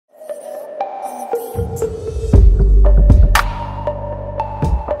Hello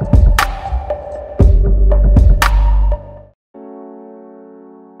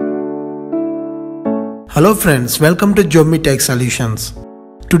friends, welcome to Geometry Tech Solutions.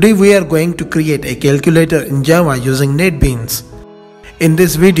 Today we are going to create a calculator in Java using Netbeans. In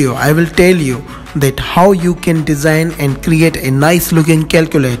this video, I will tell you that how you can design and create a nice looking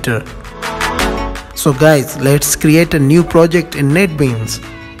calculator. So guys, let's create a new project in Netbeans.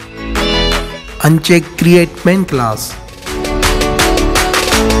 Uncheck Create Main Class.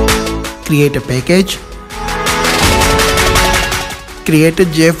 Create a package. Create a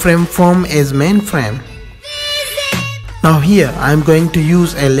JFrame form as main frame. Now here I am going to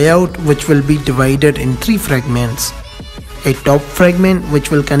use a layout which will be divided in 3 fragments. A top fragment which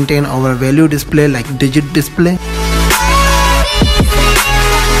will contain our value display like digit display.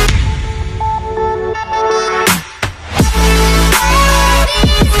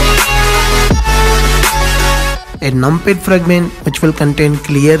 A numpad fragment which will contain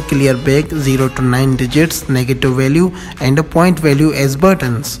clear back 0 to 9 digits, negative value and a point value as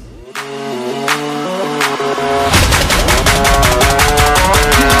buttons.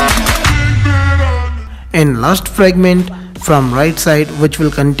 And last fragment from right side which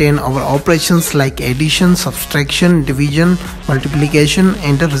will contain our operations like addition, subtraction, division, multiplication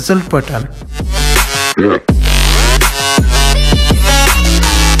and a result button.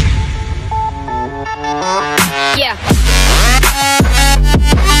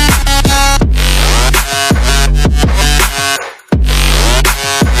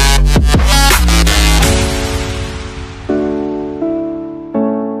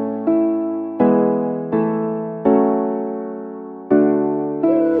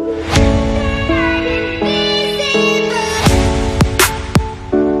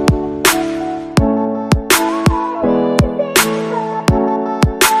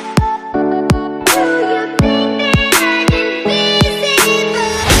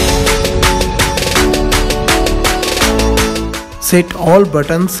 Set all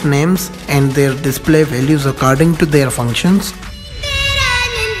buttons names and their display values according to their functions.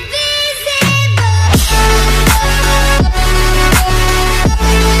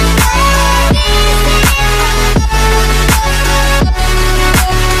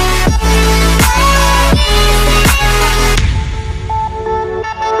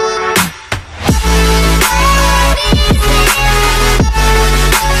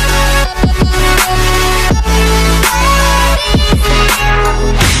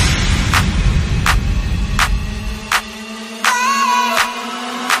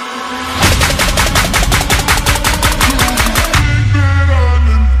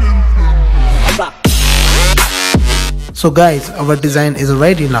 So guys, our design is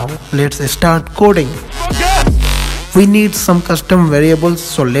ready now. Let's start coding. We need some custom variables,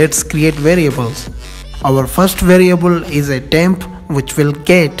 so let's create variables. Our first variable is a temp which will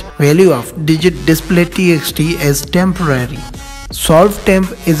get value of digit display txt as temporary. Solved temp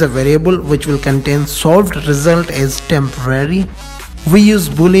is a variable which will contain solved result as temporary. We use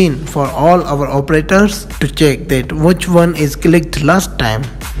boolean for all our operators to check that which one is clicked last time.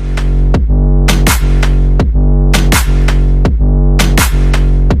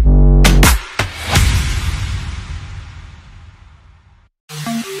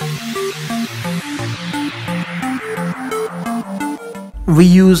 We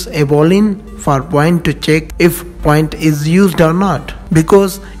use a boolean for point to check if point is used or not,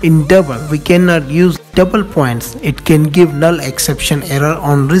 because in double we cannot use double points, it can give null exception error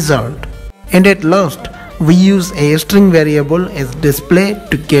on result. And at last we use a string variable as display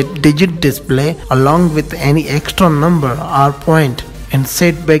to get digit display along with any extra number or point, and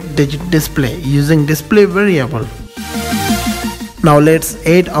set back digit display using display variable. Now let's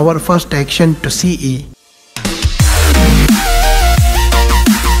add our first action to CE.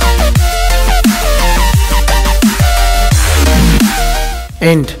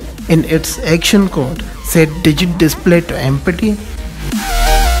 And in its action code, set digit display to empty,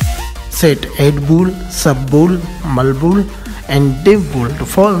 set add bool, sub bool, mul bool and div bool to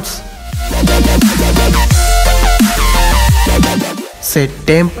false. Set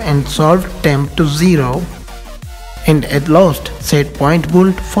temp and solved temp to 0, and at last set point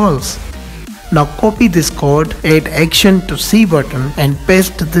bool to false. Now copy this code, add action to C button and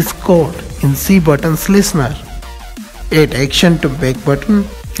paste this code in C button's listener. Add action to back button,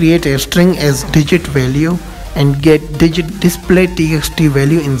 create a string as digit value and get digit display txt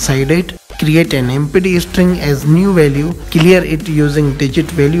value inside it. Create an empty string as new value, clear it using digit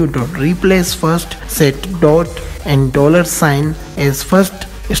value dot replace first, set dot and $sign as first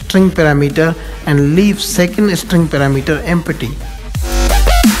string parameter and leave second string parameter empty.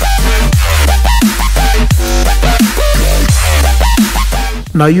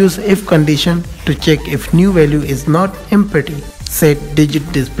 Now use if condition to check if new value is not empty. Set digit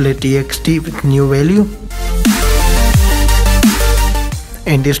display txt with new value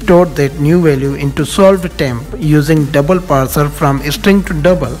and store that new value into solved temp using double parser from string to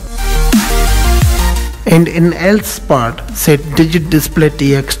double. And in else part, set digit display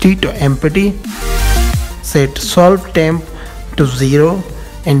txt to empty, set solve temp to 0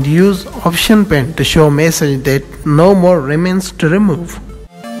 and use option pen to show message that no more remains to remove.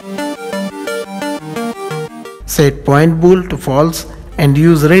 Set point bool to false and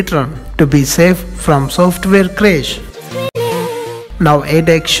use return to be safe from software crash. Now add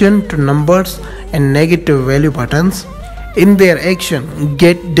action to numbers and negative value buttons. In their action,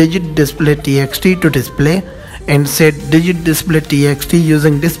 get digit display txt to display and set digit display txt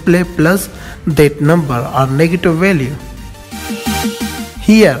using display plus that number or negative value.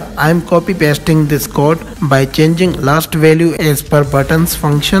 Here I am copy pasting this code by changing last value as per buttons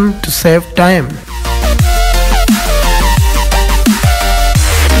function to save time.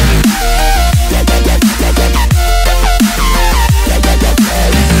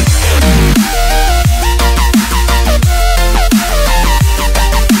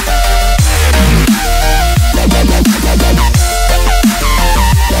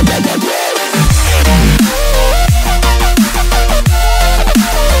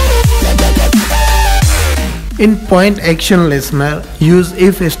 In point action listener, use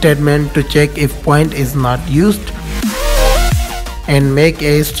if statement to check if point is not used and make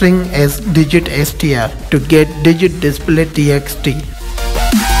a string as digit str to get digit display txt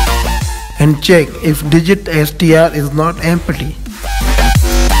and check if digit str is not empty.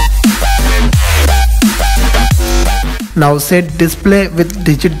 Now set display with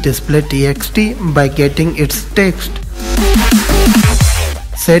digit display txt by getting its text.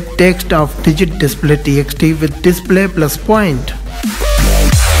 Set text of digit display txt with display plus point.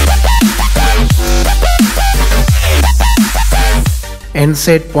 And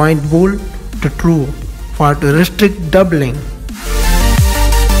set point bool to true for to restrict doubling.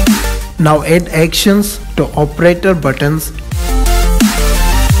 Now add actions to operator buttons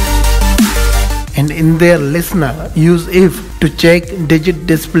and in their listener use if to check digit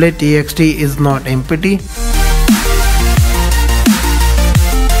display txt is not empty.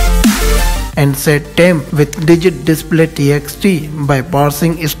 And set temp with digit display txt by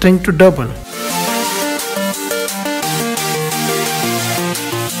parsing string to double.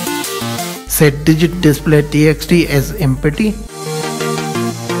 Set digit display txt as empty.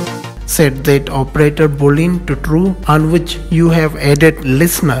 Set that operator boolean to true on which you have added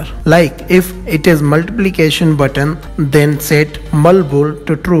listener. Like if it is multiplication button, then set mul bool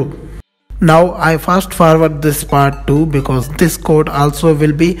to true. Now I fast forward this part too because this code also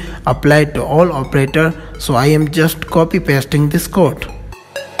will be applied to all operator, so I am just copy pasting this code.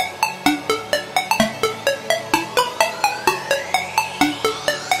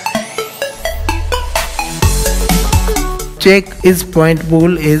 Check is point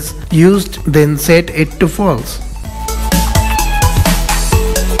bool is used, then set it to false.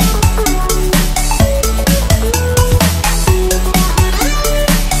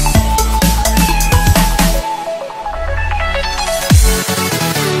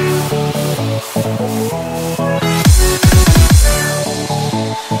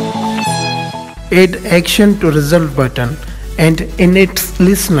 Add action to result button and in its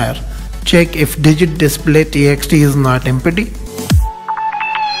listener check if digit display txt is not empty.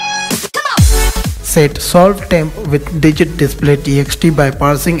 Set solve temp with digit display txt by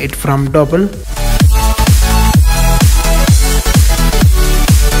parsing it from double.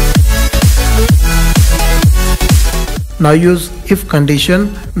 Now use if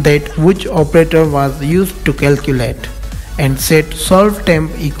condition that which operator was used to calculate and set solve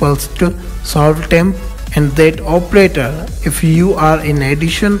temp equals to solve temp and that operator. If you are in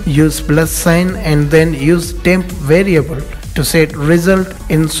addition, use plus sign and then use temp variable to set result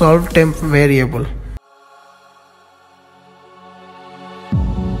in solve temp variable.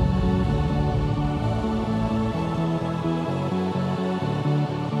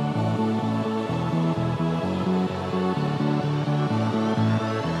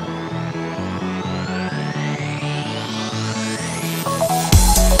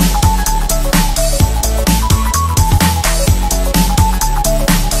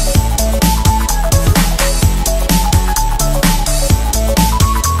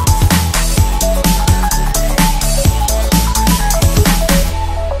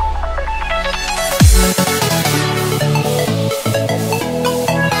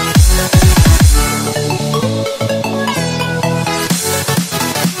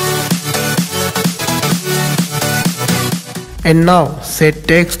 And now set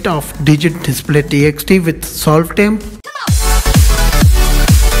text of digit display txt with solve temp.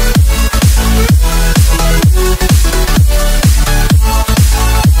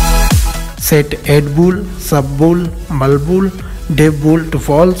 Set add bool, sub bool, mul bool, div bool to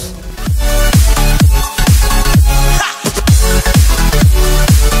false.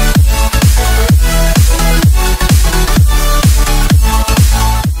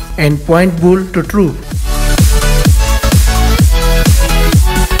 And point bool to true.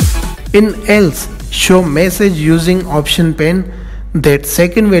 In else, show message using option pen that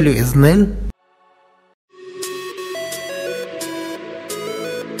second value is null.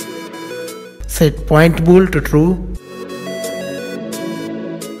 Set point bool to true.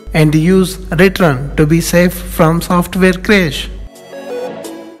 And use return to be safe from software crash.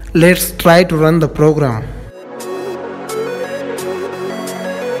 Let's try to run the program.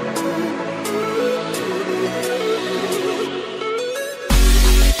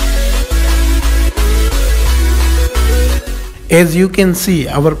 As you can see,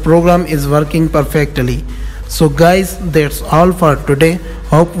 our program is working perfectly. So guys, that's all for today.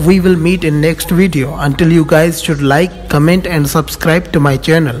 Hope we will meet in next video. Until you guys should like, comment and subscribe to my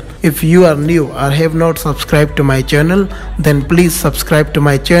channel. If you are new or have not subscribed to my channel, then please subscribe to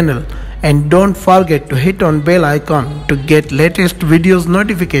my channel. And don't forget to hit on bell icon to get latest videos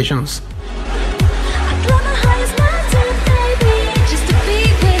notifications.